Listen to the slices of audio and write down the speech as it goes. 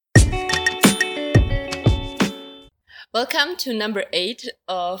Welcome to number 8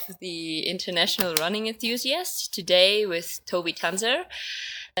 of the International Running Enthusiast. Today with Toby Tanzer,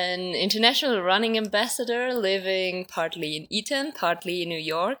 an international running ambassador living partly in Eton, partly in New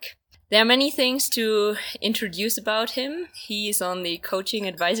York. There are many things to introduce about him. He is on the coaching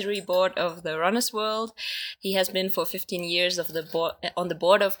advisory board of the Runners World. He has been for 15 years on the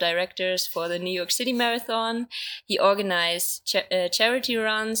board of directors for the New York City Marathon. He organized charity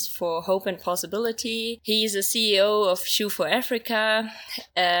runs for Hope and Possibility. He's a CEO of Shoe for Africa.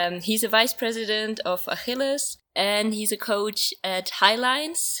 He's a vice president of Achilles. And he's a coach at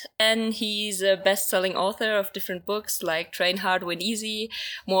Highlines, and he's a best-selling author of different books like Train Hard, Win Easy,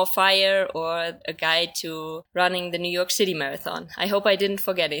 More Fire, or A Guide to Running the New York City Marathon. I hope I didn't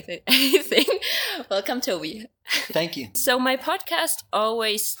forget anything. Welcome, Toby. Thank you. So my podcast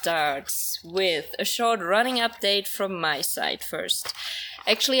always starts with a short running update from my side first.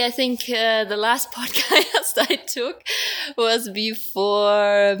 Actually, I think the last podcast I took was before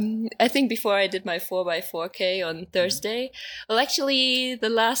I did my 4x4K on Thursday. Well, actually, the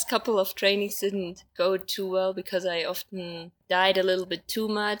last couple of trainings didn't go too well because I often died a little bit too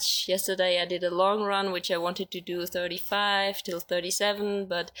much. Yesterday I did a long run, which I wanted to do 35 till 37,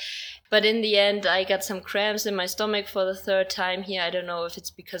 but in the end I got some cramps in my stomach for the third time here. I don't know if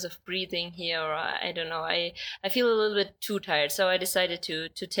it's because of breathing here or I don't know. I feel a little bit too tired, so I decided to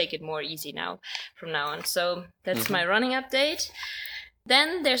take it more easy from now on. So that's my running update.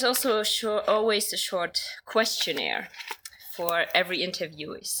 Then there's also always a short questionnaire for every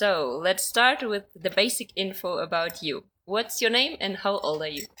interviewee. So let's start with the basic info about you. What's your name and how old are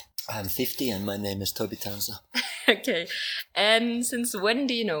you? I'm 50 and my name is Toby Tanzer. Okay. And since when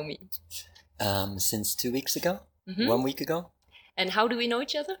do you know me? Since 2 weeks ago, 1 week ago. And how do we know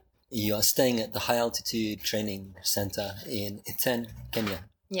each other? You are staying at the High Altitude Training Center in Iten, Kenya.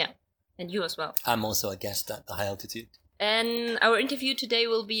 Yeah. And you as well. I'm also a guest at the High Altitude. And our interview today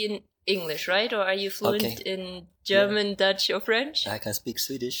will be in English, right? Or are you fluent in German, Dutch, or French? I can speak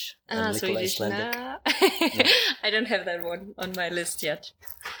Swedish and Swedish. Icelandic. I don't have that one on my list yet.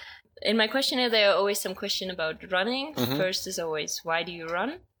 In my questionnaire, there are always some questions about running. First is always, why do you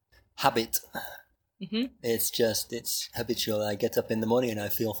run? Habit. It's habitual. I get up in the morning and I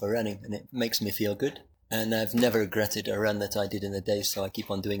feel for running and it makes me feel good. And I've never regretted a run that I did in a day, so I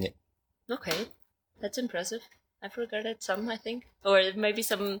keep on doing it. Okay, that's impressive. I've regretted some, I think. Or maybe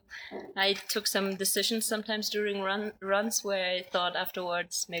I took some decisions sometimes during runs where I thought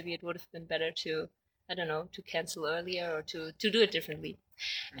afterwards maybe it would have been better to cancel earlier or to do it differently.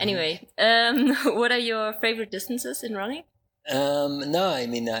 Anyway, what are your favorite distances in running? No, I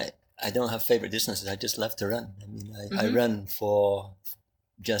mean, I don't have favorite distances. I just love to run. I mean, I run for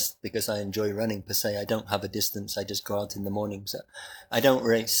just because I enjoy running per se. I don't have a distance. I just go out in the morning. So I don't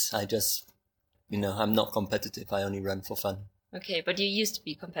race. I just... I'm not competitive. I only run for fun. Okay, but you used to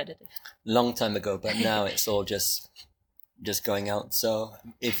be competitive. Long time ago, but now it's all just going out. So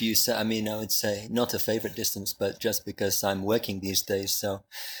if you say, I would say not a favorite distance, but just because I'm working these days. So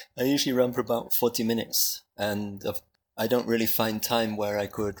I usually run for about 40 minutes. And I don't really find time where I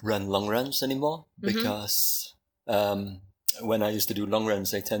could run long runs anymore because when I used to do long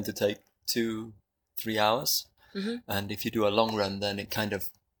runs, they tend to take 2-3 hours. And if you do a long run, then it kind of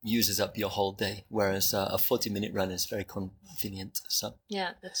uses up your whole day, whereas a 40-minute run is very convenient. So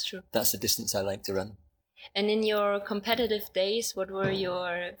yeah, that's true. That's the distance I like to run. And in your competitive days, what were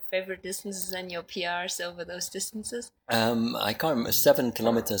your favorite distances and your PRs over those distances? I can't remember. 7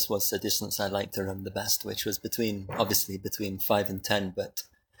 kilometers was the distance I liked to run the best, which was between 5 and 10, but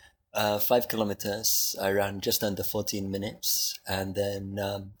 5 kilometers I ran just under 14 minutes, and then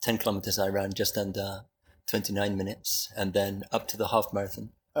 10 kilometers I ran just under 29 minutes, and then up to the half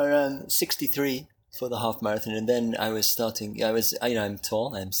marathon I ran 63 for the half marathon, and then I'm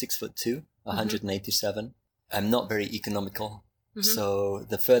tall. I'm 6'2", 187. I'm not very economical, so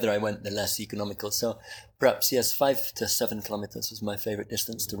the further I went, the less economical. So perhaps 5 to 7 kilometers was my favorite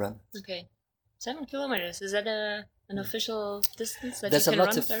distance to run. Okay, 7 kilometers. Is that an official distance that There's you can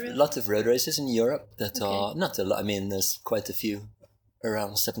run? There's a lot of road races in Europe that are not a lot. I mean, there's quite a few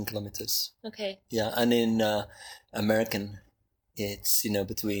around 7 kilometers. Okay. Yeah, and in American, it's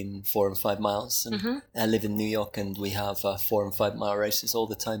between 4 and 5 miles. And I live in New York, and we have 4 and 5 mile races all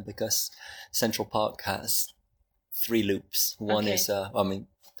the time because Central Park has 3 loops. One is they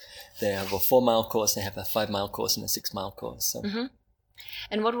have a 4-mile course, they have a 5-mile course, and a 6-mile course. So.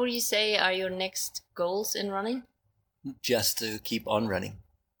 And what would you say are your next goals in running? Just to keep on running.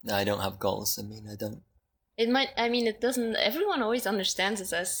 I don't have goals. I don't. It doesn't, everyone always understands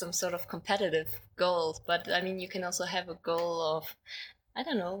this as some sort of competitive goal, but you can also have a goal of I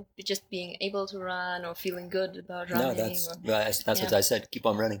don't know, just being able to run or feeling good about No, running. that's what I said. Keep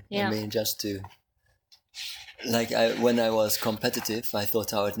on running. Yeah. I mean, just to when I was competitive, I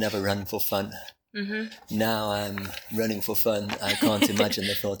thought I would never run for fun. Mm-hmm. Now I'm running for fun. I can't imagine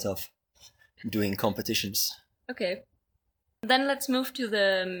the thought of doing competitions. Okay. Then let's move to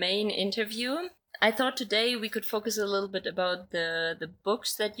the main interview. I thought today we could focus a little bit about the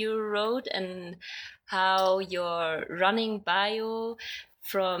books that you wrote and how your running bio,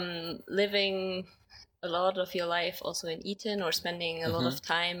 from living a lot of your life also in Eton or spending a lot of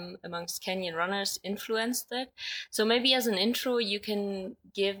time amongst Kenyan runners, influenced that. So maybe as an intro, you can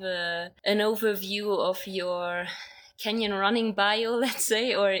give an overview of your Kenyan running bio, let's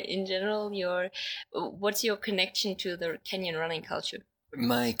say, or in general, what's your connection to the Kenyan running culture?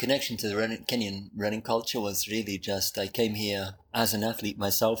 My connection to the Kenyan running culture was really just I came here as an athlete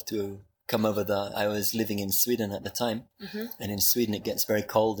myself to come over there. I was living in Sweden at the time, and in Sweden it gets very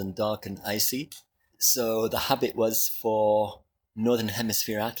cold and dark and icy. So the habit was for Northern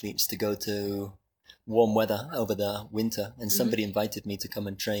Hemisphere athletes to go to warm weather over the winter, and somebody invited me to come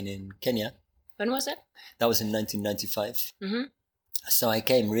and train in Kenya. When was it? That was in 1995. So I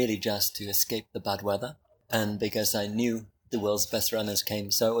came really just to escape the bad weather, and because I knew the world's best runners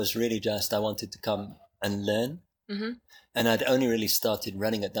came. So it was really just I wanted to come and learn. And I'd only really started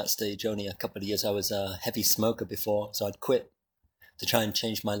running at that stage only a couple of years. I was a heavy smoker before, so I'd quit to try and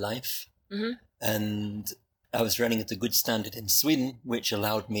change my life. And I was running at a good standard in Sweden, which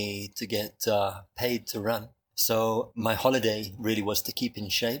allowed me to get paid to run. So my holiday really was to keep in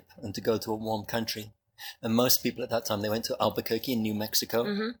shape and to go to a warm country. And most people at that time, they went to Albuquerque in New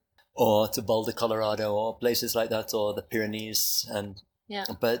Mexico. Or to Boulder, Colorado, or places like that, or the Pyrenees.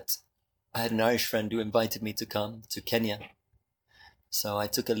 But I had an Irish friend who invited me to come to Kenya. So I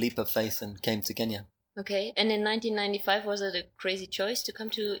took a leap of faith and came to Kenya. Okay. And in 1995, was it a crazy choice to come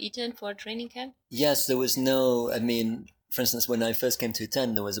to Eton for a training camp? Yes, there was no, I mean, for instance, when I first came to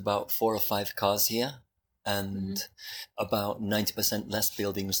Eton, there was about 4 or 5 cars here and about 90% less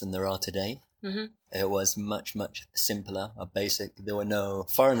buildings than there are today. It was much, much simpler, a basic. There were no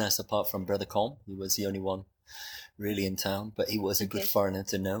foreigners apart from Brother Colm. He was the only one really in town, but he was a good foreigner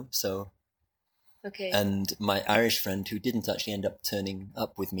to know. So, and my Irish friend, who didn't actually end up turning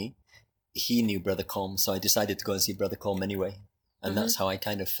up with me, he knew Brother Colm, so I decided to go and see Brother Colm anyway. And that's how I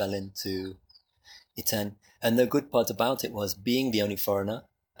kind of fell into Eton. And the good part about it was being the only foreigner,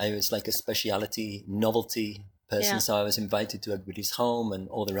 I was like a speciality, novelty person. So I was invited to everybody's home and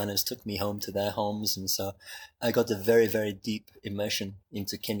all the runners took me home to their homes. And so I got a very, very deep immersion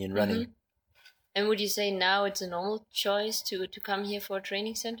into Kenyan running. And would you say now it's a normal choice to come here for a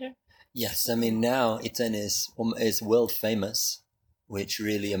training center? Yes. I mean, now Eton is world famous, which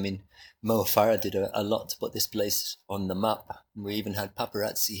really, I mean, Mo Farah did a lot to put this place on the map. We even had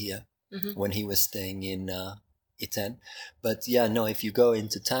paparazzi here when he was staying in Eton. But yeah, no, if you go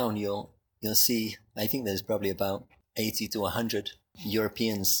into town, you'll see, I think there's probably about 80 to 100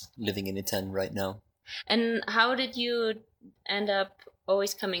 Europeans living in Eton right now. And how did you end up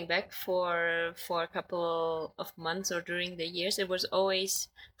always coming back for a couple of months or during the years? It was always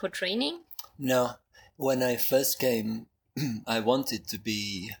for training? No. When I first came, I was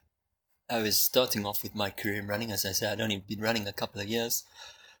starting off with my career in running. As I said, I'd only been running a couple of years,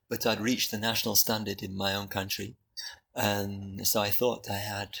 but I'd reached the national standard in my own country. And so I thought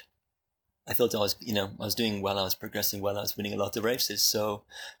I was, I was doing well, I was progressing well, I was winning a lot of races. So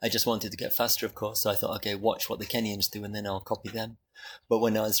I just wanted to get faster, of course. So I thought, okay, watch what the Kenyans do and then I'll copy them. But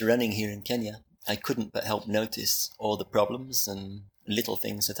when I was running here in Kenya, I couldn't but help notice all the problems and little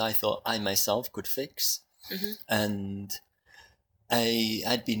things that I thought I myself could fix. And I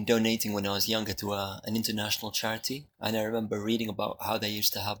had been donating when I was younger to an international charity. And I remember reading about how they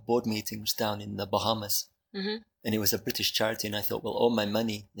used to have board meetings down in the Bahamas. And it was a British charity. And I thought, well, all my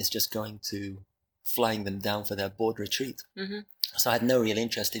money is just going to flying them down for their board retreat. So I had no real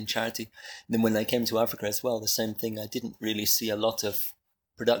interest in charity. And then when I came to Africa as well, the same thing. I didn't really see a lot of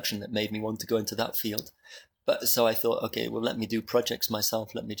production that made me want to go into that field. But so I thought, okay, well, let me do projects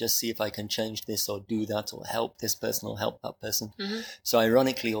myself. Let me just see if I can change this or do that or help this person or help that person. So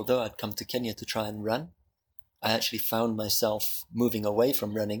ironically, although I'd come to Kenya to try and run, I actually found myself moving away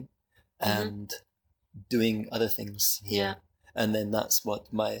from running and doing other things here. And then that's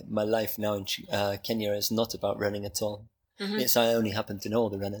what my life now in Kenya is not about running at all. It's I only happen to know all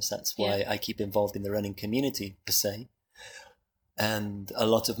the runners. That's why I keep involved in the running community per se. And a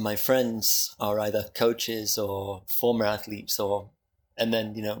lot of my friends are either coaches or former athletes and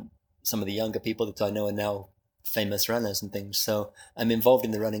then, some of the younger people that I know are now famous runners and things. So I'm involved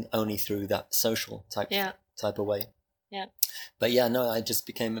in the running only through that social type of way. Yeah. But yeah, no, I just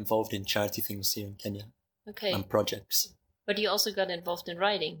became involved in charity things here in Kenya Okay. and projects. But you also got involved in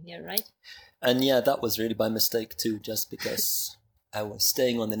writing here, right? And yeah, that was really by mistake too, just because I was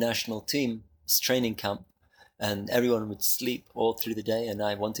staying on the national team's training camp and everyone would sleep all through the day and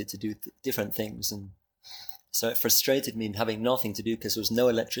I wanted to do different things. And so it frustrated me in having nothing to do because there was no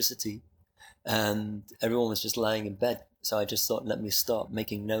electricity and everyone was just lying in bed. So I just thought, let me start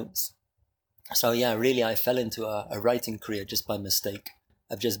making notes. So yeah, really, I fell into a writing career just by mistake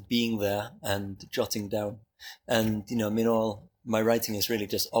of just being there and jotting down. And, you know, I mean, all my writing is really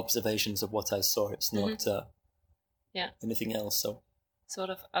just observations of what I saw. It's not anything else. So sort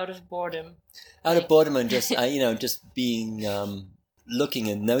of out of boredom. Out of boredom and just, just being, looking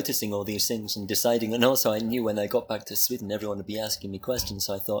and noticing all these things and deciding. And also I knew when I got back to Sweden, everyone would be asking me questions.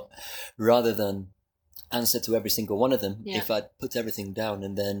 So I thought rather than answer to every single one of them, if I'd put everything down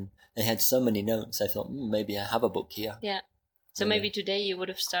and then I had so many notes, I thought maybe I have a book here. Yeah. So maybe today you would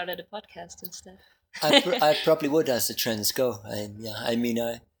have started a podcast instead. I probably would as the trends go. And yeah, I mean,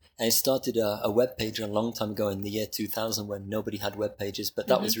 I started a web page a long time ago in the year 2000 when nobody had web pages, but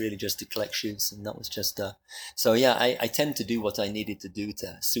that was really just to collect shoes. And that was just, so yeah, I tend to do what I needed to do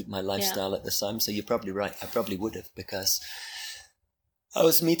to suit my lifestyle at the time. So you're probably right. I probably would have because I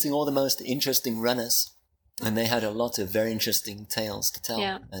was meeting all the most interesting runners and they had a lot of very interesting tales to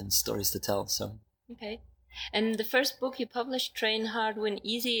tell and stories to tell. So. Okay. And the first book you published, Train Hard, Win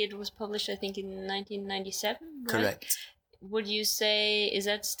Easy, it was published, I think, in 1997, right? Correct. Would you say, is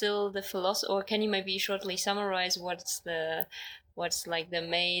that still the philosophy, or can you maybe shortly summarize what's like the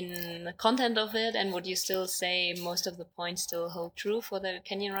main content of it, and would you still say most of the points still hold true for the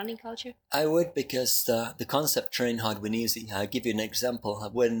Kenyan running culture? I would, because the concept Train Hard, Win Easy, I'll give you an example.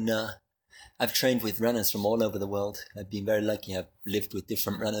 When I've trained with runners from all over the world. I've been very lucky. I've lived with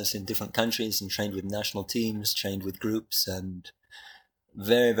different runners in different countries and trained with national teams, trained with groups, and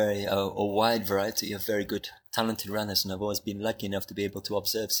very a wide variety of very good, talented runners. And I've always been lucky enough to be able to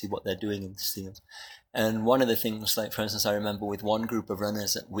observe, see what they're doing in this field. And one of the things, like for instance, I remember with one group of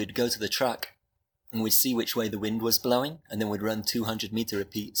runners, we'd go to the track and we'd see which way the wind was blowing, and then we'd run 200-meter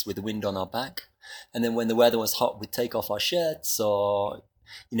repeats with the wind on our back. And then when the weather was hot, we'd take off our shirts, or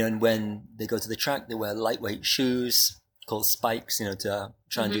and when they go to the track, they wear lightweight shoes called spikes, to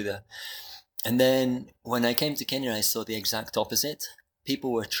try and do that. And then when I came to Kenya, I saw the exact opposite.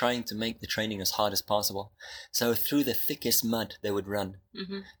 People were trying to make the training as hard as possible. So through the thickest mud, they would run.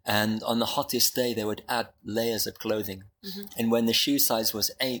 And on the hottest day, they would add layers of clothing. And when the shoe size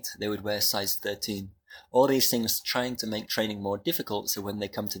was 8, they would wear size 13. All these things trying to make training more difficult, so when they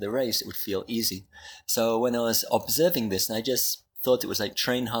come to the race, it would feel easy. So when I was observing this, I just thought it was like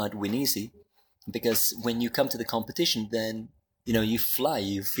train hard, win easy. Because when you come to the competition, then you fly,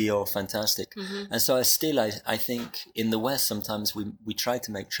 you feel fantastic. And so I think in the West, sometimes we try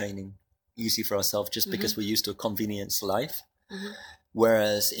to make training easy for ourselves just because we're used to a convenience life.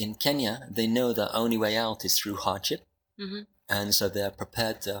 Whereas in Kenya, they know the only way out is through hardship. And so they're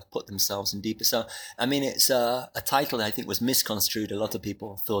prepared to put themselves in deeper. So, I mean, it's a title that I think was misconstrued. A lot of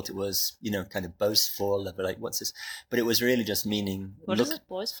people thought it was, kind of boastful. They were like, what's this? But it was really just meaning... What is it,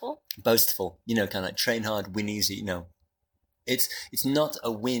 boastful? Boastful, kind of like train hard, win easy, It's not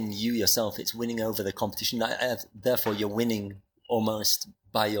a win you yourself. It's winning over the competition. Therefore, you're winning almost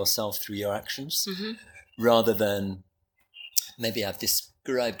by yourself through your actions, rather than, maybe I've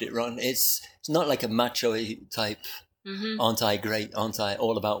described it wrong. It's not like a macho type, aren't I great, aren't I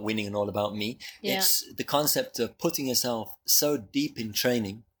all about winning and all about me. It's the concept of putting yourself so deep in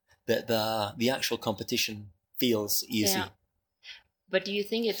training that the actual competition feels easy. But do you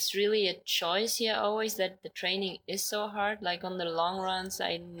think it's really a choice here always that the training is so hard? Like on the long runs,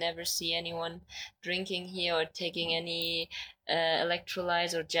 I never see anyone drinking here or taking any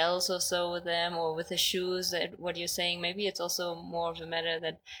electrolytes or gels or so with them, or with the shoes. What you're saying, maybe it's also more of a matter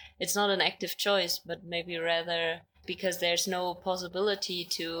that it's not an active choice, but maybe rather because there's no possibility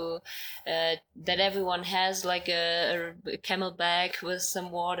to that everyone has like a camel bag with some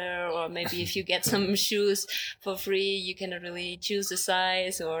water, or maybe if you get some shoes for free, you cannot really choose the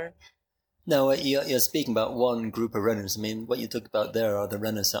size. Or no, you're speaking about one group of runners. I mean, what you talk about there are the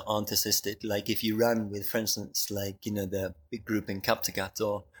runners that aren't assisted. Like if you run with, for instance, like the big group in Kaptagat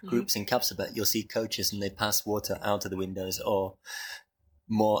or groups in Kapsabet, you'll see coaches and they pass water out of the windows, or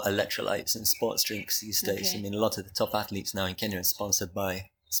more electrolytes and sports drinks these days. I mean, a lot of the top athletes now in Kenya are sponsored by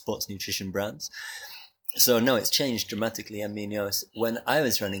sports nutrition brands. So no, it's changed dramatically. I mean, when I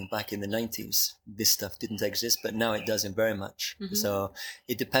was running back in the 90s, this stuff didn't exist, but now it does in very much. So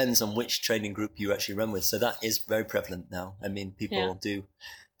it depends on which training group you actually run with. So that is very prevalent now. I mean, people do.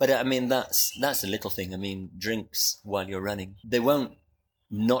 But I mean, that's a little thing. I mean, drinks while you're running. They won't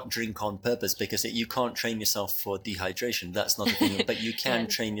not drink on purpose because you can't train yourself for dehydration. That's not a thing. But you can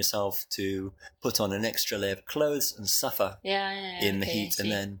train yourself to put on an extra layer of clothes and suffer in the heat.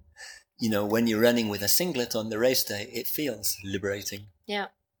 And then, when you're running with a singlet on the race day, it feels liberating. Yeah.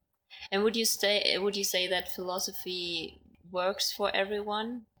 And would you say that philosophy works for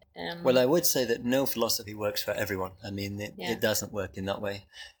everyone? Well, I would say that no philosophy works for everyone. I mean, it doesn't work in that way.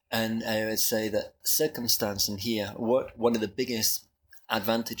 And I would say that circumstance in here, one of the biggest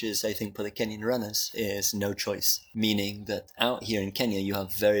advantages, I think, for the Kenyan runners is no choice, meaning that out here in Kenya, you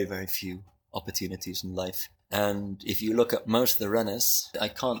have very, very few opportunities in life. And if you look at most of the runners, I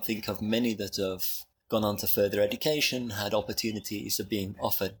can't think of many that have gone on to further education, had opportunities of being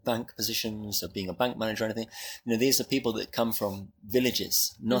offered bank positions, of being a bank manager or anything. These are people that come from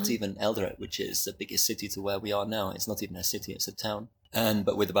villages, not even Eldoret, which is the biggest city to where we are now. It's not even a city, it's a town.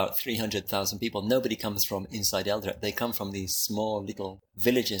 But with about 300,000 people, nobody comes from inside Eldoret. They come from these small little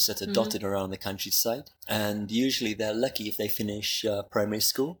villages that are dotted around the countryside. And usually they're lucky if they finish primary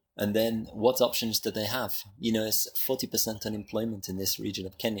school. And then what options do they have? It's 40% unemployment in this region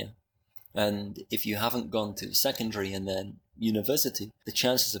of Kenya. And if you haven't gone to secondary and then university, the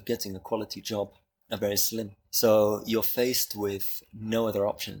chances of getting a quality job are very slim. So you're faced with no other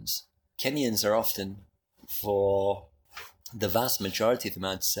options. Kenyans are often, for the vast majority of them,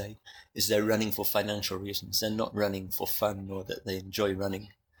 I'd say, is they're running for financial reasons. They're not running for fun or that they enjoy running.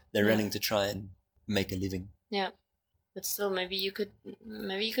 They're running to try and make a living. Yeah. But still, maybe you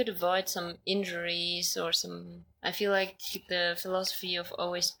could avoid some injuries or some. I feel like the philosophy of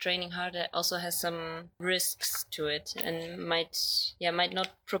always training harder also has some risks to it, and might not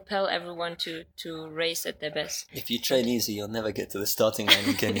propel everyone to race at their best. If you train easy, you'll never get to the starting line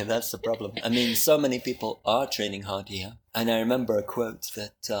in Kenya. That's the problem. I mean, so many people are training hard here, and I remember a quote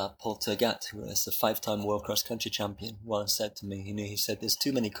that Paul Tergat, who was a 5-time world cross country champion, once said to me. He said, "There's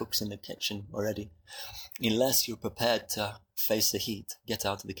too many cooks in the kitchen already. Unless you're prepared to face the heat, get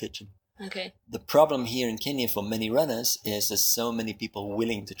out of the kitchen." Okay. The problem here in Kenya for many runners is there's so many people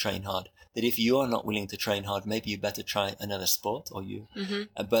willing to train hard that if you are not willing to train hard, maybe you better try another sport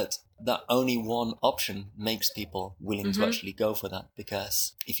but that only one option makes people willing to actually go for that,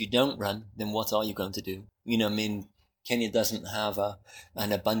 because if you don't run, then what are you going to do? Kenya doesn't have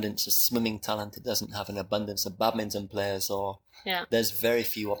an abundance of swimming talent. It doesn't have an abundance of badminton players there's very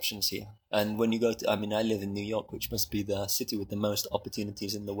few options here. And when you go to, I live in New York, which must be the city with the most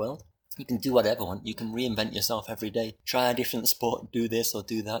opportunities in the world. You can do whatever you want. You can reinvent yourself every day. Try a different sport, do this or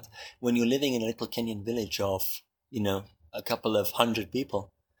do that. When you're living in a little Kenyan village of, a couple of 100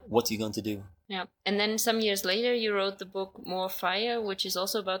 people, what are you going to do? Yeah. And then some years later, you wrote the book More Fire, which is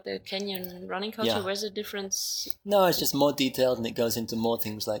also about the Kenyan running culture. Yeah. Where's the difference? No, it's just more detailed, and it goes into more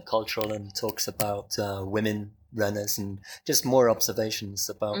things like cultural and talks about women runners and just more observations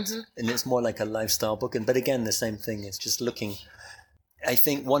about, and it's more like a lifestyle book. But again, the same thing. It's just looking. I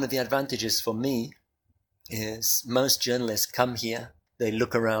think one of the advantages for me is most journalists come here, they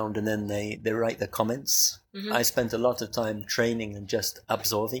look around, and then they write their comments. I spent a lot of time training and just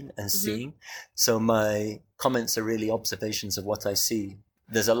absorbing and seeing. So my comments are really observations of what I see.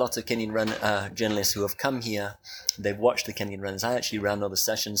 There's a lot of Kenyan journalists who have come here. They've watched the Kenyan runners. I actually ran all the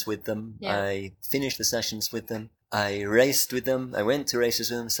sessions with them. Yeah. I finished the sessions with them. I raced with them. I went to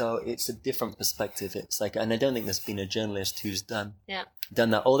races with them. So it's a different perspective. It's like, and I don't think there's been a journalist who's done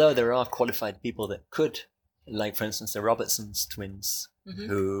that. Although there are qualified people that could, like for instance, the Robertsons twins,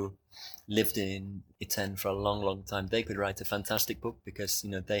 who lived in Iten for a long, long time. They could write a fantastic book because,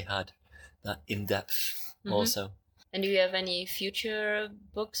 they had that in-depth also. And do you have any future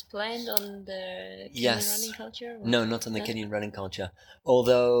books planned on the Kenyan running culture? Or? No, not on the Kenyan running culture.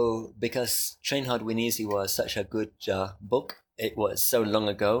 Although, because Train Hard, Win Easy was such a good book, it was so long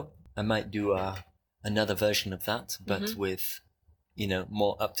ago, I might do another version of that, but with,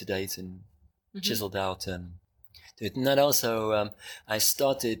 more up-to-date and chiseled out. And that also, I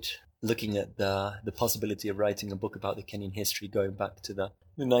started looking at the possibility of writing a book about the Kenyan history going back to the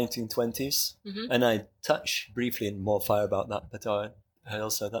 1920s. And I touch briefly in More Fire about that, but I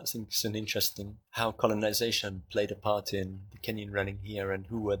also, that's an interesting how colonization played a part in the Kenyan running here and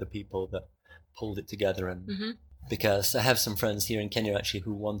who were the people that pulled it together. And because I have some friends here in Kenya actually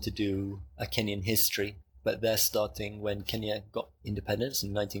who want to do a Kenyan history, but they're starting when Kenya got independence in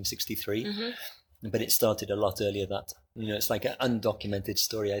 1963. But it started a lot earlier that, it's like an undocumented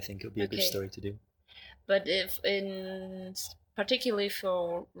story. I think it would be a good story to do. But particularly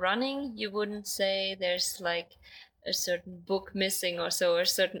for running, you wouldn't say there's like a certain book missing or so, or a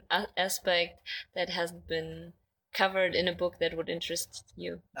certain aspect that hasn't been covered in a book that would interest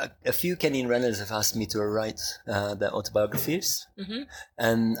you? A few Kenyan runners have asked me to write their autobiographies, Mm-hmm.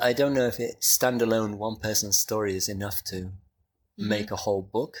 and I don't know if it's standalone one person's story is enough to make a whole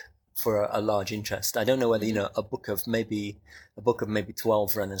book for a large interest. I don't know whether a book of maybe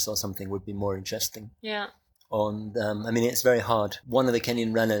 12 runners or something would be more interesting. Yeah. I mean, it's very hard. One of the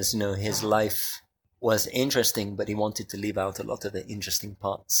Kenyan runners, his life was interesting, but he wanted to leave out a lot of the interesting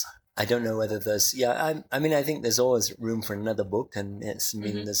parts. I don't know whether there's, I mean, I think there's always room for another book, and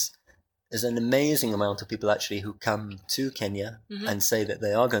there's an amazing amount of people actually who come to Kenya and say that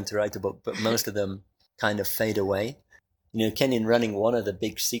they are going to write a book, but most of them kind of fade away. Kenyan running, one of the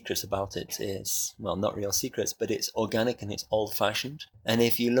big secrets about it is, well, not real secrets, but it's organic and it's old-fashioned. And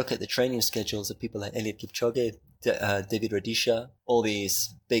if you look at the training schedules of people like Eliud Kipchoge, David Rudisha, all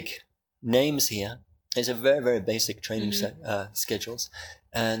these big names here, it's a very, very basic training schedules.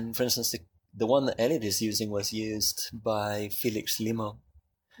 And for instance, the one that Eliud is using was used by Felix Limo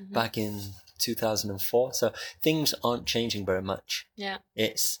back in 2004. So things aren't changing very much. Yeah.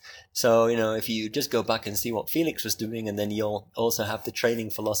 So, if you just go back and see what Felix was doing, and then you'll also have the training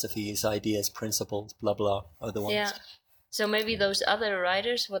philosophies, ideas, principles, blah, blah, other ones. Yeah. So maybe those other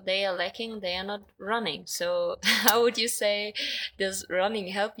writers, what they are lacking, they are not running. So how would you say does running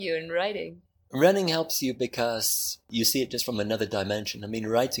help you in writing? Running helps you because you see it just from another dimension. I mean,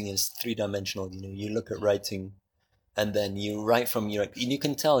 writing is three-dimensional. You look at writing, and then you write from and you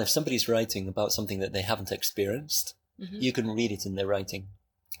can tell if somebody's writing about something that they haven't experienced, you can read it in their writing.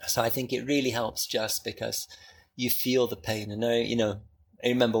 So I think it really helps just because you feel the pain. And I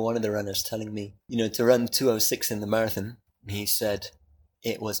remember one of the runners telling me, to run 2:06 in the marathon, he said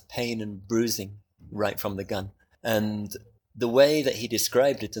it was pain and bruising right from the gun. And the way that he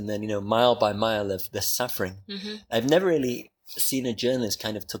described it, and then, mile by mile of the suffering, I've never really seen a journalist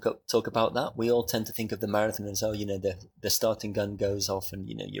kind of talk about that. We all tend to think of the marathon as, the starting gun goes off and,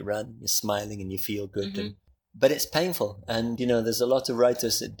 you run, you're smiling and you feel good. But it's painful. And, there's a lot of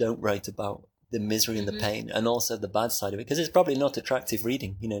writers that don't write about the misery and the pain and also the bad side of it, because it's probably not attractive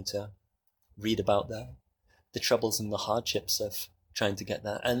reading, to read about the troubles and the hardships of trying to get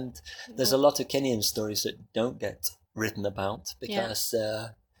that. And there's a lot of Kenyan stories that don't get written about because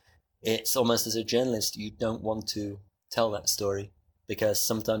it's almost, as a journalist, you don't want to tell that story because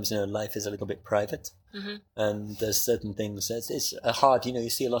sometimes life is a little bit private, and there's certain things it's hard. You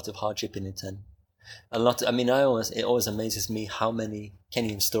see a lot of hardship in it, and a lot. I mean, it always amazes me how many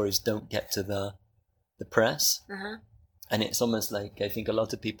Kenyan stories don't get to the press, and it's almost like I think a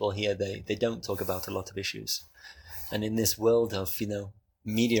lot of people here they don't talk about a lot of issues, and in this world of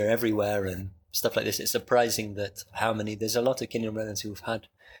media everywhere and stuff like this, it's surprising that there's a lot of Kenyan runners who've had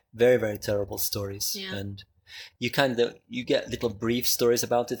very, very terrible stories, and you get little brief stories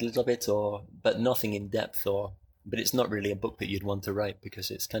about it a little bit, but nothing in depth, but it's not really a book that you'd want to write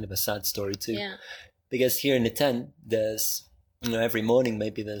because it's kind of a sad story too. Yeah. Because here in the tent, there's every morning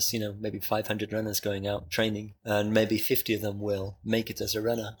maybe there's maybe 500 runners going out training, and maybe 50 of them will make it as a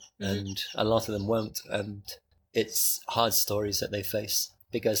runner, and a lot of them won't, and it's hard stories that they face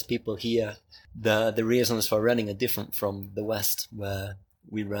because people here, the reasons for running are different from the West, where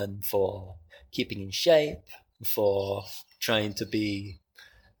we run for keeping in shape, for trying to be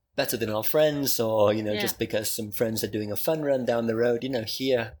better than our friends, or just because some friends are doing a fun run down the road.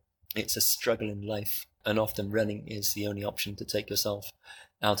 Here it's a struggle in life, and often running is the only option to take yourself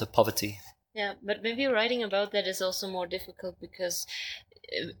out of poverty. Yeah, but maybe writing about that is also more difficult because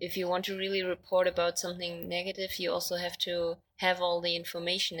if you want to really report about something negative, you also have to have all the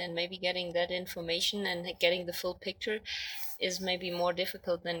information, and maybe getting that information and getting the full picture is maybe more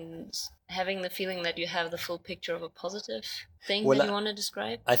difficult than having the feeling that you have the full picture of a positive thing that you want to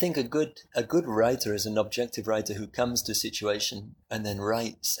describe. I think a good writer is an objective writer who comes to a situation and then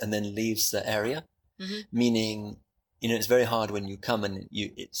writes and then leaves the area, meaning it's very hard when you come and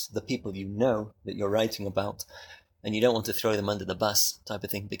it's the people that you're writing about, and you don't want to throw them under the bus type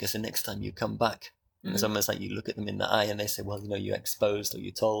of thing, because the next time you come back, it's almost like you look at them in the eye and they say, well, you exposed, or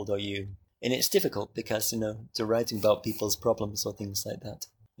you told, or you... And it's difficult because, to writing about people's problems or things like that.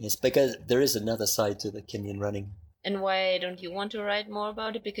 It's because there is another side to the Kenyan running. And why don't you want to write more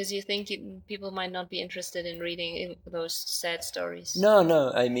about it? Because you think people might not be interested in reading those sad stories.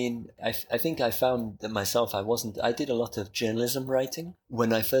 No. I mean, I think I found that myself, I did a lot of journalism writing.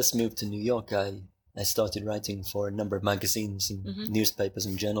 When I first moved to New York, I started writing for a number of magazines and newspapers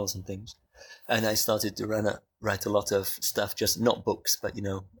and journals and things. And I started to write a lot of stuff, just not books, but,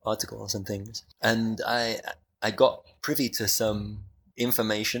 articles and things. And I got privy to some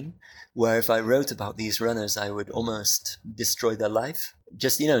information, where if I wrote about these runners, I would almost destroy their life.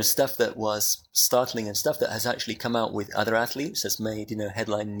 Just, stuff that was startling and stuff that has actually come out with other athletes, has made,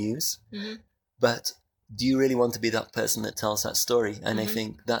 headline news. Mm-hmm. But do you really want to be that person that tells that story? And I Mm-hmm.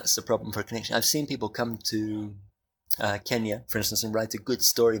 think that's the problem for connection. I've seen people come to Kenya, for instance, and write a good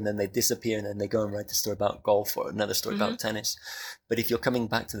story, and then they disappear, and then they go and write a story about golf or another story Mm-hmm. about tennis. But if you're coming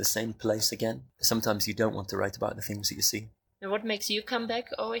back to the same place again, sometimes you don't want to write about the things that you see. And what makes you come back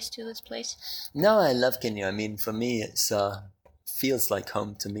always to this place? No, I love Kenya. I mean, for me, it's feels like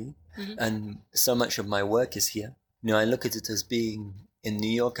home to me, Mm-hmm. and so much of my work is here. I look at it as being in New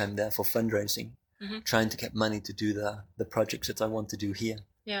York. I'm there for fundraising, Mm-hmm. trying to get money to do the projects that I want to do here.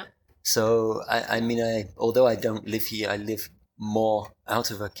 Yeah. So although I don't live here, I live more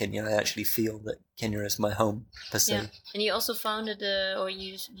out of Kenya. I actually feel that Kenya is my home per se. Yeah. And you also founded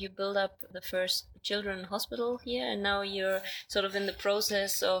you built up the first children's hospital here, and now you're sort of in the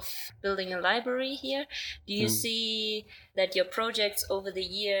process of building a library here. Do you see that your projects over the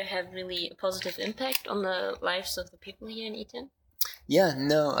year have really a positive impact on the lives of the people here in Iten? Yeah,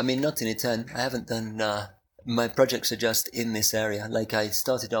 no, I mean, not in Iten. I haven't done, my projects are just in this area. Like I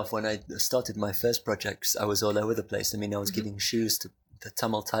started off, when I started my first projects, I was all over the place. I mean, I was giving shoes to the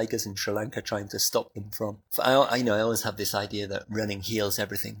Tamil tigers in Sri Lanka, trying to stop them from, I always have this idea that running heals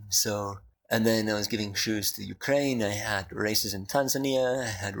everything. So, and then I was giving shoes to Ukraine. I had races in Tanzania. I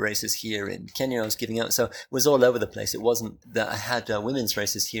had races here in Kenya I was giving out. So it was all over the place. It wasn't that I had women's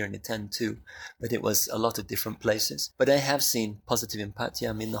races here in Iten too, but it was a lot of different places. But I have seen positive impact.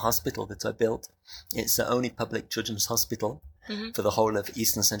 Yeah, I mean, the hospital that I built, it's the only public children's hospital Mm-hmm. for the whole of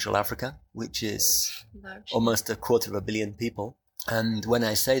East and Central Africa, which is Large. almost 250 million people. And when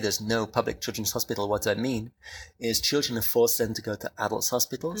I say there's no public children's hospital, what I mean is children are forced then to go to adults'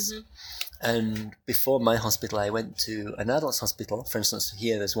 hospitals. Mm-hmm. And before my hospital, I went to an adults' hospital. For instance,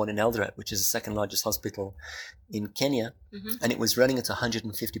 here there's one in Eldoret, which is the second largest hospital in Kenya. Mm-hmm. And it was running at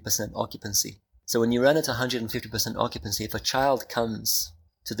 150% occupancy. So when you run at 150% occupancy, if a child comes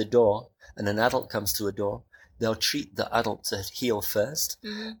to the door and an adult comes to a door, they'll treat the adult to heal first.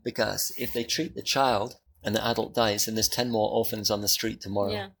 Mm-hmm. Because if they treat the child and the adult dies, then there's 10 more orphans on the street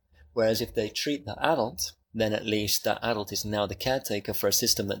tomorrow. Yeah. Whereas if they treat the adult, then at least that adult is now the caretaker for a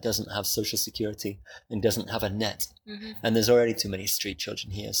system that doesn't have social security and doesn't have a net. Mm-hmm. And there's already too many street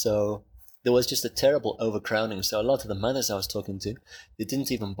children here. So there was just a terrible overcrowding. So a lot of the mothers I was talking to, they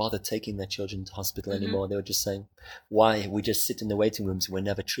didn't even bother taking their children to hospital anymore. They were just saying, why? We just sit in the waiting rooms. We're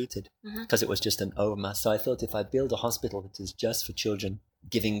never treated, because it was just an overmass. So I thought if I build a hospital that is just for children,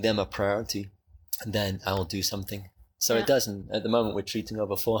 giving them a priority, then I'll do something. So Yeah. it does. And at the moment, we're treating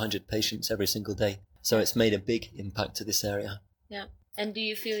over 400 patients every single day. So it's made a big impact to this area. Yeah. And do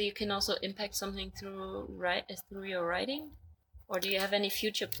you feel you can also impact something through your writing? Or do you have any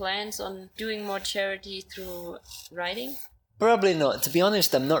future plans on doing more charity through writing? Probably not. To be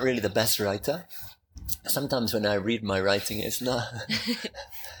honest, I'm not really the best writer. Sometimes when I read my writing, it's not...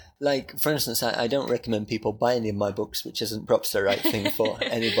 Like, for instance, I don't recommend people buy any of my books, which isn't perhaps the right thing for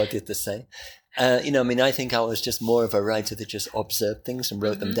anybody to say. I think I was just more of a writer that just observed things and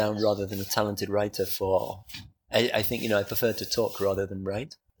wrote them down rather than a talented writer for... I think, I prefer to talk rather than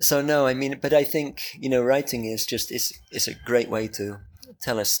write. So no, but I think, writing is just, it's a great way to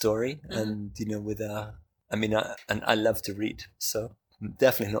tell a story. And, and I love to read. So I'm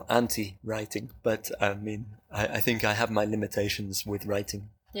definitely not anti-writing, but I think I have my limitations with writing.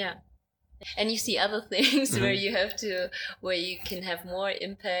 Yeah. And you see other things where you can have more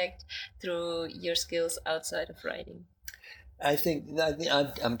impact through your skills outside of writing. I think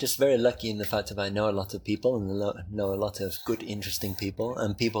I'm just very lucky in the fact that I know a lot of people and know a lot of good, interesting people,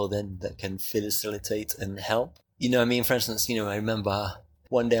 and people then that can facilitate and help. For instance, I remember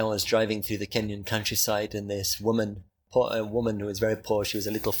one day I was driving through the Kenyan countryside, and this woman, a woman who was very poor, she was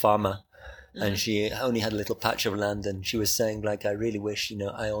a little farmer, and she only had a little patch of land, and she was saying, like, I really wish,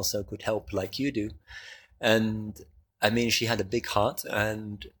 I also could help like you do. And she had a big heart,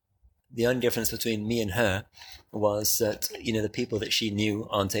 and the only difference between me and her was that, the people that she knew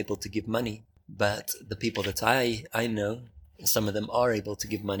aren't able to give money, but the people that I know, some of them are able to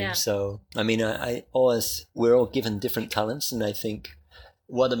give money. Yeah. So, we're all given different talents. And I think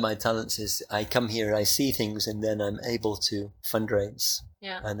one of my talents is I come here, I see things, and then I'm able to fundraise.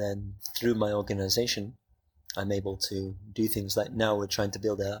 Yeah. And then through my organization, I'm able to do things like now we're trying to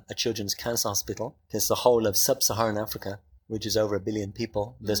build a children's cancer hospital, because the whole of sub-Saharan Africa, which is over 1 billion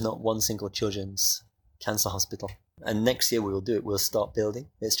people, there's not one single children's cancer hospital. And next year we will do it. We'll start building.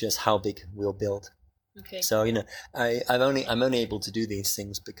 It's just how big we'll build. Okay. So, I'm only able to do these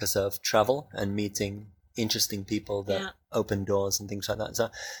things because of travel and meeting interesting people that open doors and things like that. So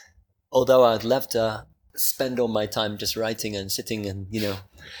although I'd love to spend all my time just writing and sitting and,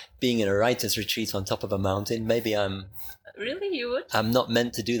 being in a writer's retreat on top of a mountain, maybe Really, you would? I'm not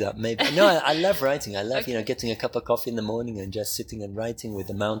meant to do that. Maybe no. I love writing. I love getting a cup of coffee in the morning and just sitting and writing with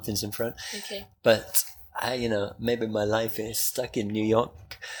the mountains in front. Okay. But maybe my life is stuck in New York,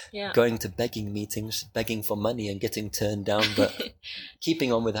 going to begging meetings, begging for money and getting turned down, but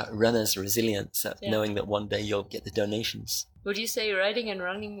keeping on with that runner's resilience, knowing that one day you'll get the donations. Would you say writing and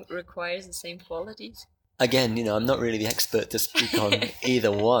running requires the same qualities? Again, I'm not really the expert to speak on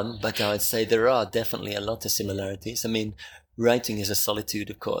either one, but I would say there are definitely a lot of similarities. I mean, writing is a solitude,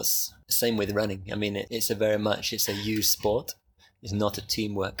 of course. Same with running. I mean, it's a you sport. It's not a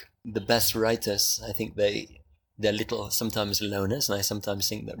teamwork. The best writers, I think they're little, sometimes loners, and I sometimes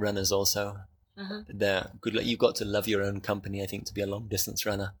think that runners also, they're good. You've got to love your own company, I think, to be a long distance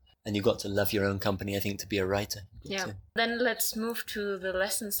runner. And you've got to love your own company, I think, to be a writer. Yeah. Then let's move to the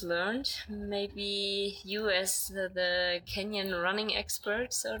lessons learned. Maybe you as the Kenyan running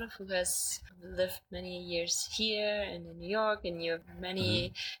expert, sort of, who has lived many years here and in New York, and you have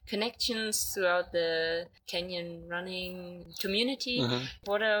many connections throughout the Kenyan running community.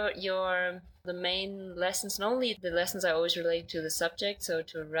 What are the main lessons? Not only the lessons I always relate to the subject, so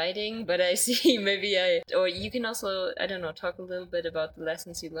to writing, but I see or you can also, I don't know, talk a little bit about the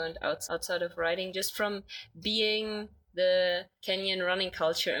lessons you learned outside of writing, just from being the Kenyan running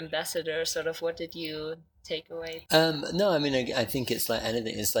culture ambassador, sort of. What did you take away? No, I mean, I think it's like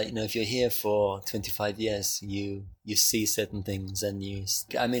anything. It's like, if you're here for 25 years, you see certain things, and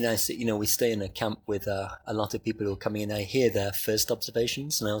I see, we stay in a camp with a lot of people who are coming in. I hear their first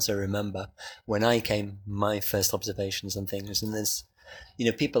observations, and I also remember when I came, my first observations and things. And there's,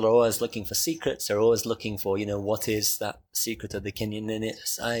 people are always looking for secrets. They're always looking for, what is that secret of the Kenyan?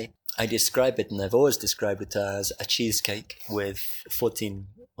 And I describe it, and I've always described it as a cheesecake with 14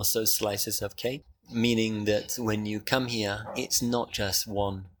 or so slices of cake. Meaning that when you come here, it's not just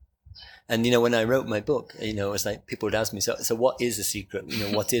one. And, when I wrote my book, it was like people would ask me, so what is the secret?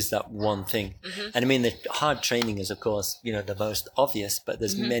 What is that one thing? And I mean, the hard training is, of course, the most obvious, but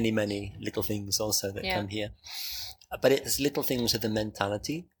there's many, many little things also that come here. But it's little things of the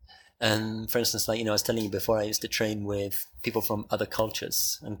mentality. And for instance, like, I was telling you before, I used to train with people from other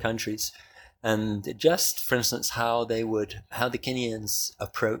cultures and countries. And just, for instance, how the Kenyans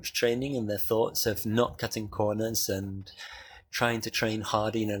approach training and their thoughts of not cutting corners and trying to train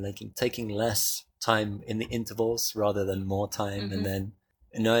harder, like taking less time in the intervals rather than more time. And then,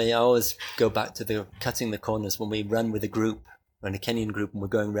 I always go back to the cutting the corners when we run with a group, when a Kenyan group, and we're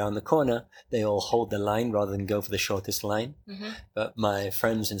going around the corner, they all hold the line rather than go for the shortest line. But my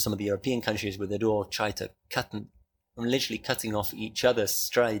friends in some of the European countries, where they'd all try to cut and literally cutting off each other's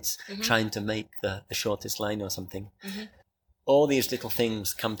strides, trying to make the shortest line or something. All these little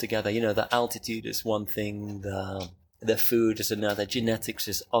things come together. The altitude is one thing, the food is another, genetics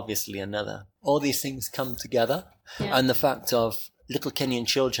is obviously another. All these things come together. And the fact of little Kenyan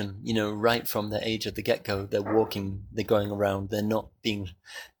children, right from the age of the get-go, they're walking, they're going around, they're not being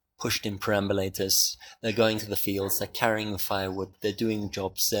pushed in perambulators, they're going to the fields, they're carrying firewood, they're doing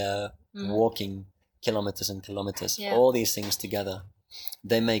jobs, they're walking kilometers and kilometers. All these things together,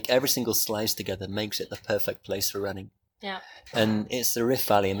 they make every single slice together, makes it the perfect place for running. And it's the Rift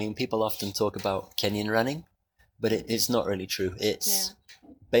Valley. I mean, people often talk about Kenyan running, but it's not really true. It's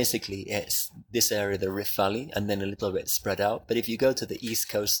basically, it's this area, the Rift Valley, and then a little bit spread out. But if you go to the East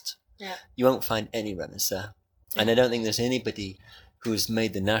Coast, you won't find any runners there. And I don't think there's anybody who's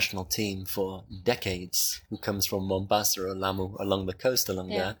made the national team for decades who comes from Mombasa or Lamu, along the coast along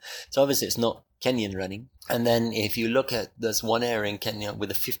there. So obviously it's not Kenyan running. And then if you look at, there's one area in Kenya with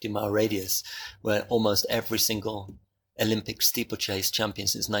a 50-mile radius where almost every single Olympic steeplechase champion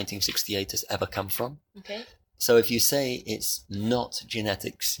since 1968 has ever come from. So if you say it's not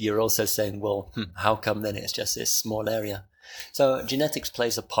genetics, you're also saying, well, how come then it's just this small area? So genetics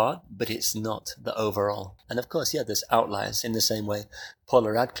plays a part, but it's not the overall. And of course, there's outliers in the same way.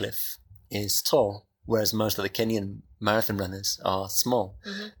 Paula Radcliffe is tall, whereas most of the Kenyan marathon runners are small.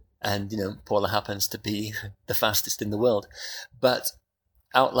 And, Paula happens to be the fastest in the world. But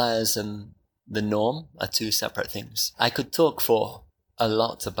outliers and the norm are two separate things. I could talk for a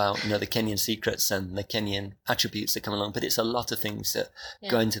lot about, the Kenyan secrets and the Kenyan attributes that come along, but it's a lot of things that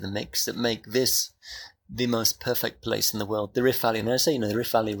go into the mix that make this the most perfect place in the world. The Rift Valley, and I say, the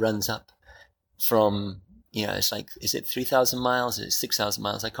Rift Valley runs up from, it's like, is it 3,000 miles? Is it 6,000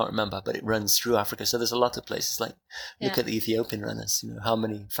 miles? I can't remember, but it runs through Africa. So there's a lot of places. Like, look at the Ethiopian runners. How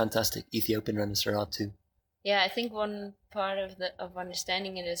many fantastic Ethiopian runners there are too. Yeah, I think one part of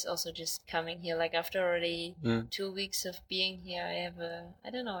understanding it is also just coming here. Like after already 2 weeks of being here,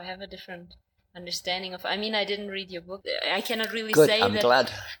 I have a different understanding of. I mean, I didn't read your book. I cannot really Good, say I'm that.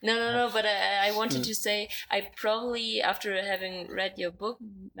 glad. No. But I wanted to say I probably after having read your book,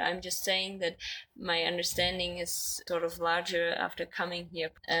 I'm just saying that my understanding is sort of larger after coming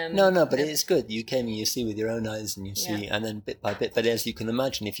here. No, but it's good. You came and you see with your own eyes and you see, Yeah. and then bit by bit. But as you can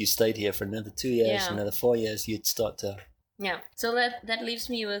imagine, if you stayed here for another 2 years, Yeah. another 4 years, you'd start to. Yeah. So that leaves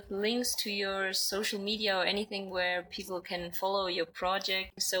me with links to your social media or anything where people can follow your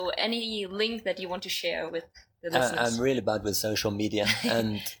project. So any link that you want to share with the listeners. I'm really bad with social media.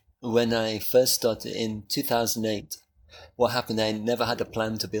 And when I first started in 2008, what happened, I never had a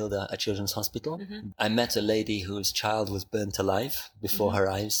plan to build a children's hospital. I met a lady whose child was burnt alive before her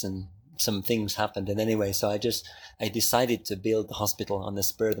eyes, and some things happened. And anyway, so I decided to build the hospital on the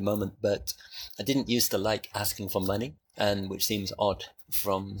spur of the moment, but I didn't used to like asking for money, and which seems odd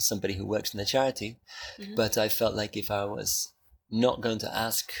from somebody who works in a charity. But I felt like if I was not going to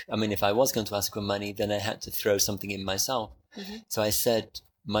ask, if I was going to ask for money, then I had to throw something in myself. So I said,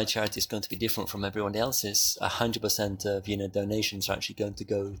 my charity is going to be different from everyone else's. 100% of donations are actually going to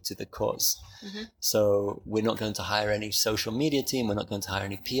go to the cause. So we're not going to hire any social media team. We're not going to hire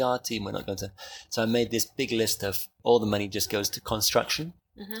any PR team. We're not going to. So I made this big list of all the money just goes to construction,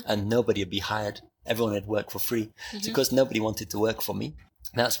 and nobody would be hired. Everyone would work for free. It's because nobody wanted to work for me.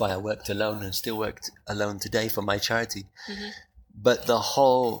 That's why I worked alone and still worked alone today for my charity. But the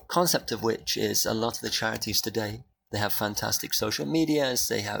whole concept of which is a lot of the charities today, they have fantastic social medias.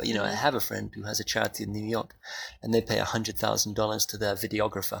 They have, I have a friend who has a charity in New York, and they pay $100,000 to their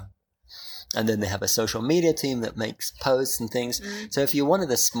videographer. And then they have a social media team that makes posts and things. So if you're one of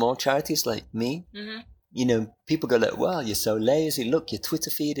the small charities like me, people go like, well, you're so lazy. Look, your Twitter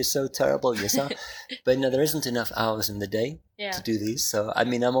feed is so terrible. You're so... But there isn't enough hours in the day to do these. So,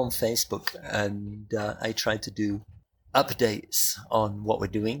 I'm on Facebook, and I try to do updates on what we're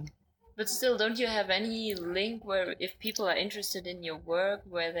doing. But still, don't you have any link where if people are interested in your work,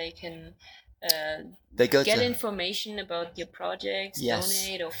 where they can get information about your projects,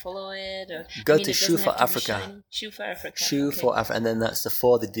 donate or follow it? Or go to Shoe for Africa. Shoe for Africa. Shoe for Africa, and then that's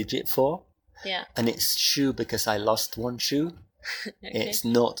the digit 4. Yeah. And it's shoe because I lost one shoe. It's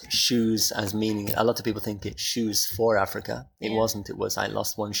not shoes as meaning. A lot of people think it's shoes for Africa. It wasn't. It was I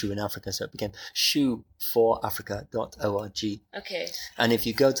lost one shoe in Africa, so it became shoeforafrica.org. Okay. And if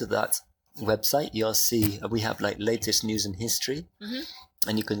you go to that website, you'll see we have like latest news and history,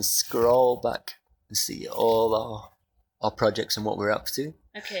 and you can scroll back and see all our projects and what we're up to.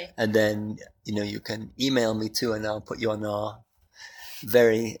 Okay. And then you can email me too, and I'll put you on our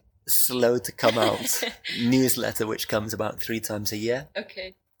very slow to come out newsletter, which comes about 3 times a year.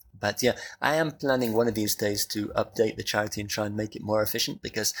 Okay. But yeah, I am planning one of these days to update the charity and try and make it more efficient,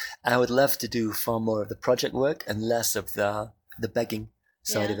 because I would love to do far more of the project work and less of the begging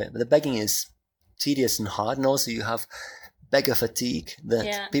side of it. But the begging is tedious and hard, and also you have beggar fatigue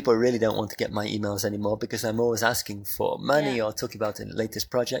that people really don't want to get my emails anymore because I'm always asking for money or talking about the latest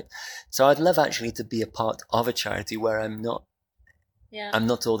project. So I'd love actually to be a part of a charity where I'm not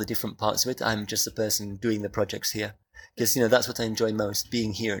all the different parts of it. I'm just the person doing the projects here. Because, that's what I enjoy most,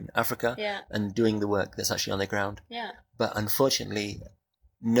 being here in Africa and doing the work that's actually on the ground. Yeah. But unfortunately,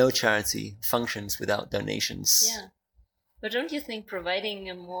 no charity functions without donations. Yeah. But don't you think providing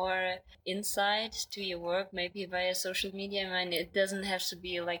a more insight to your work, maybe via social media, it doesn't have to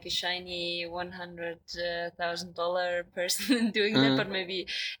be like a shiny $100,000 person doing that, but maybe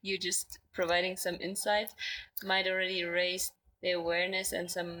you just providing some insight might already raise the awareness and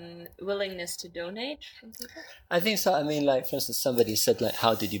some willingness to donate from people? I think so. For instance, somebody said,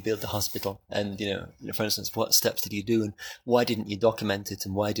 how did you build the hospital? And, for instance, what steps did you do? And why didn't you document it?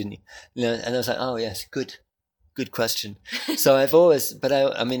 And why didn't you? And I was like, oh, yes, good question. So I've always, but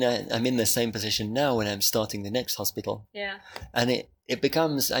I'm in the same position now when I'm starting the next hospital. Yeah. And it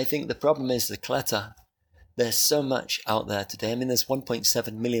becomes, I think the problem is the clutter. There's so much out there today. There's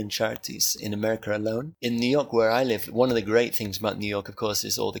 1.7 million charities in America alone. In New York, where I live, one of the great things about New York, of course,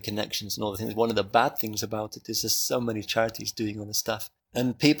 is all the connections and all the things. One of the bad things about it is there's so many charities doing all this stuff.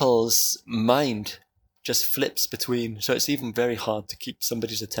 And people's mind just flips between. So it's even very hard to keep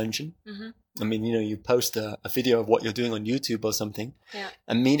somebody's attention. You post a video of what you're doing on YouTube or something. Yeah.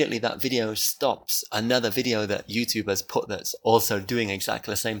 Immediately that video stops another video that YouTube has put that's also doing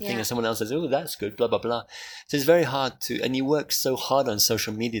exactly the same thing. And someone else says, oh, that's good, blah, blah, blah. So it's very hard and you work so hard on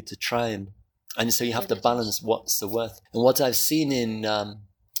social media to try and so you have to balance what's the worth. And what I've seen in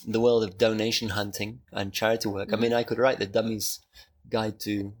the world of donation hunting and charity work, I could write the dummies guide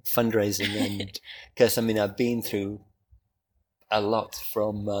to fundraising, and because I mean I've been through a lot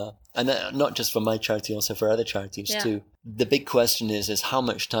from and not just for my charity, also for other charities too. The big question is how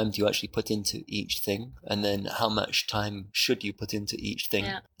much time do you actually put into each thing, and then how much time should you put into each thing.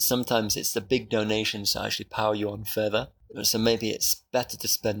 Sometimes it's the big donations that actually power you on further, so maybe it's better to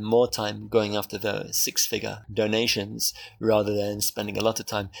spend more time going after the 6-figure donations rather than spending a lot of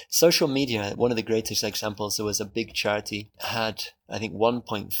time. Social media, one of the greatest examples, there was a big charity had I think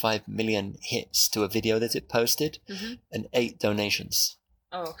 1.5 million hits to a video that it posted, and 8 donations.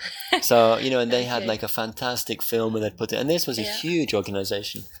 Oh. So, and they had like a fantastic film and they'd put it, and this was a huge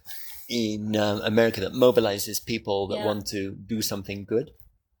organization in America that mobilizes people that want to do something good.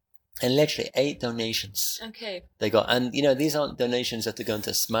 And literally 8 donations they got. And, these aren't donations that are going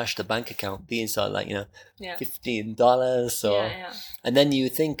to smash the bank account. These are like, $15 or, and then you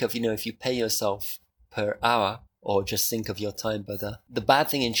think of, if you pay yourself per hour, or just think of your time. But the bad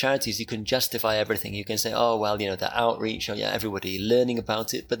thing in charities, you can justify everything. You can say, oh, well, the outreach, or everybody learning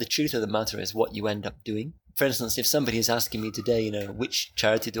about it. But the truth of the matter is what you end up doing. For instance, if somebody is asking me today, which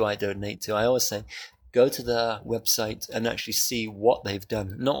charity do I donate to? I always say, go to the website and actually see what they've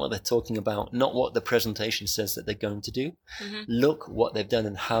done, not what they're talking about, not what the presentation says that they're going to do. Look what they've done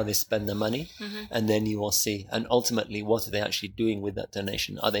and how they spend their money, and then you will see. And ultimately, what are they actually doing with that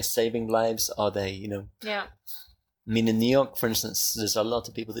donation? Are they saving lives? Are they, I mean, in New York, for instance, there's a lot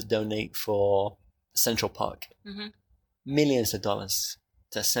of people that donate for Central Park. Millions of dollars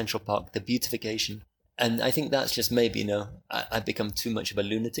to Central Park, the beautification. And I think that's just maybe, I've become too much of a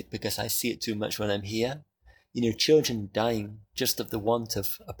lunatic because I see it too much when I'm here. Children dying just of the want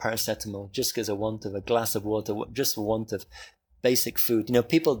of a paracetamol, just because of want of a glass of water, just for want of basic food.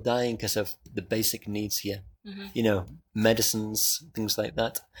 People dying because of the basic needs here. Medicines, things like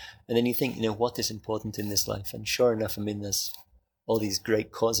that. And then you think, what is important in this life? And sure enough, I mean, there's all these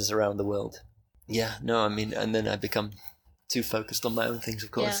great causes around the world. And then I become too focused on my own things,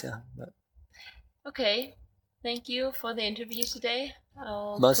 of course. But. Okay. Thank you for the interview today.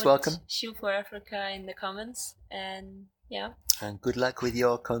 Most welcome. Shoe for Africa in the comments. And And good luck with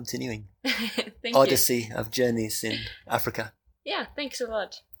your continuing Thank odyssey of journeys in Africa. Yeah, thanks a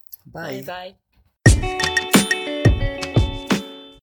lot. Bye. Bye.